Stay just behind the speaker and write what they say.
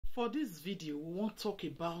For this video, we want to talk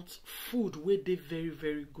about food where they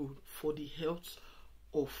very good for the health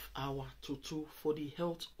of our toto, for the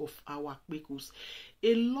health of our kpekus.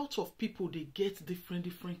 A lot of people, they get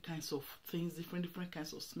different kinds of things, different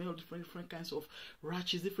kinds of smell, different kinds of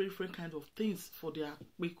rashes, different kinds of things for their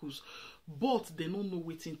kpekus, but they don't know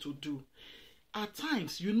what to do. At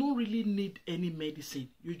times, you don't really need any medicine.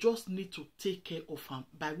 You just need to take care of them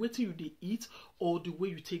by waiting you they eat or the way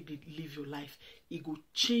you live your life. It will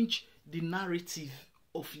change the narrative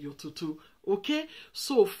of your toto. Okay,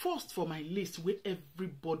 so first for my list where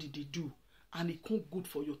everybody they do and it can't good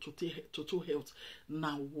for your toto health.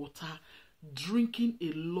 Now water, drinking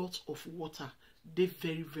a lot of water, they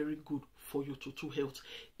very good for your toto health.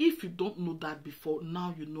 If you don't know that before,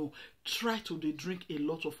 now you know. Try to drink a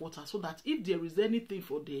lot of water so that if there is anything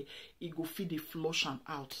for there, it go feed the flush them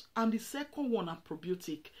out. And the second one, a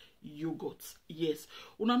probiotic yogurt. Yes,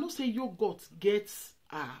 una know say yogurt gets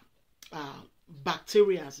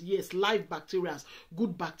bacteria, yes, live bacteria,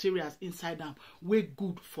 good bacteria inside them, way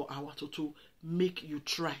good for our toto. Make you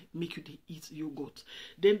try, make you eat yogurt.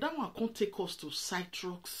 Then that one can take us to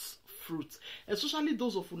citrus fruit, especially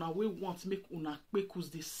those of una wey want make una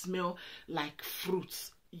kpekus they smell like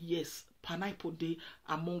fruits. Yes, pineapple dey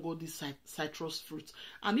among all these citrus fruits.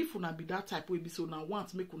 And if una be that type wey be so una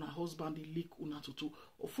want make una husband dey lick una toto,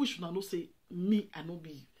 of which una know say me I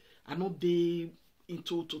no dey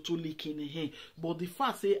into toto licking, but the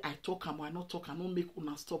fact say I talk am or I not talk, I not make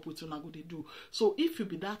una stop what una go dey do. So if you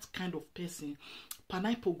be that kind of person,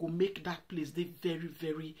 pineapple go make that place they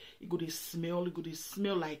very it go they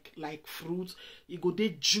smell like fruit, it go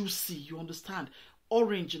they juicy, you understand.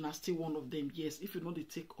 Orange na still one of them. Yes, if you know they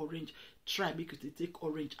take orange, try make it take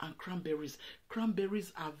orange. And cranberries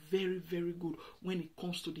are very good when it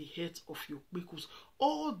comes to the health of your kpekus.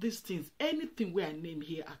 All these things, anything where I name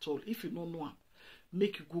here at all, if you don't know,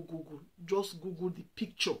 make you go Google. Just Google the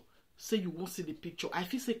picture. Say you won't see the picture. I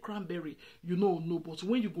feel say cranberry, you know, no, but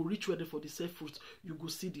when you go reach ready for the safe fruit, you go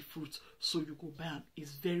see the fruit. So you go buy them.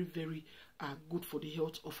 It's very good for the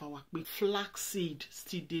health of our kpekus. Flaxseed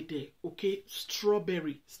still there, okay?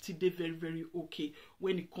 Strawberry still very okay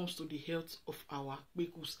when it comes to the health of our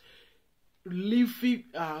kpekus. Leafy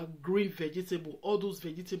green vegetable, all those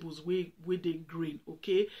vegetables where they green,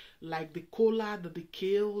 okay, like the collard, the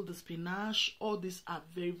kale, the spinach, all these are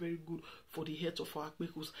very good for the health of our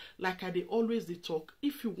kpekus. Like I always talk,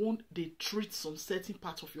 if you want they treat some certain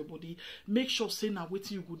part of your body, make sure say now what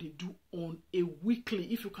you go they do on a weekly.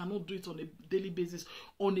 If you cannot do it on a daily basis,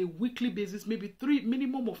 on a weekly basis, maybe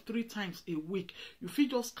minimum of 3 times a week, you feel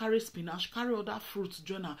just carry spinach, carry other fruits,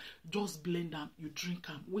 journal, just blend them, you drink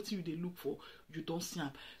them. What you they look for, you don't see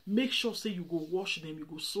them. Make sure say you go wash them, you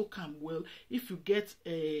go soak them well. If you get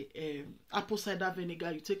a apple cider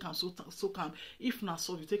vinegar, you take and soak them. If not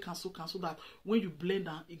so, you take and soak them so that when you blend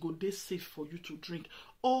them, it go they safe for you to drink.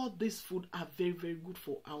 All these food are very good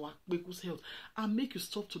for our kpekus health, and make you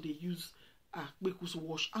stop to they use kpekus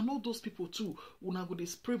wash. And all those people too, when I go they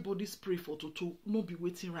spray body spray for toto, no be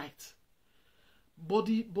waiting right.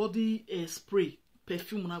 Body spray,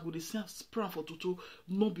 perfume, when I go they spray for toto,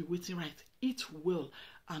 no be waiting right. Eat well,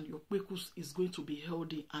 and your kpekus is going to be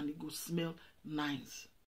healthy and it go smell nice.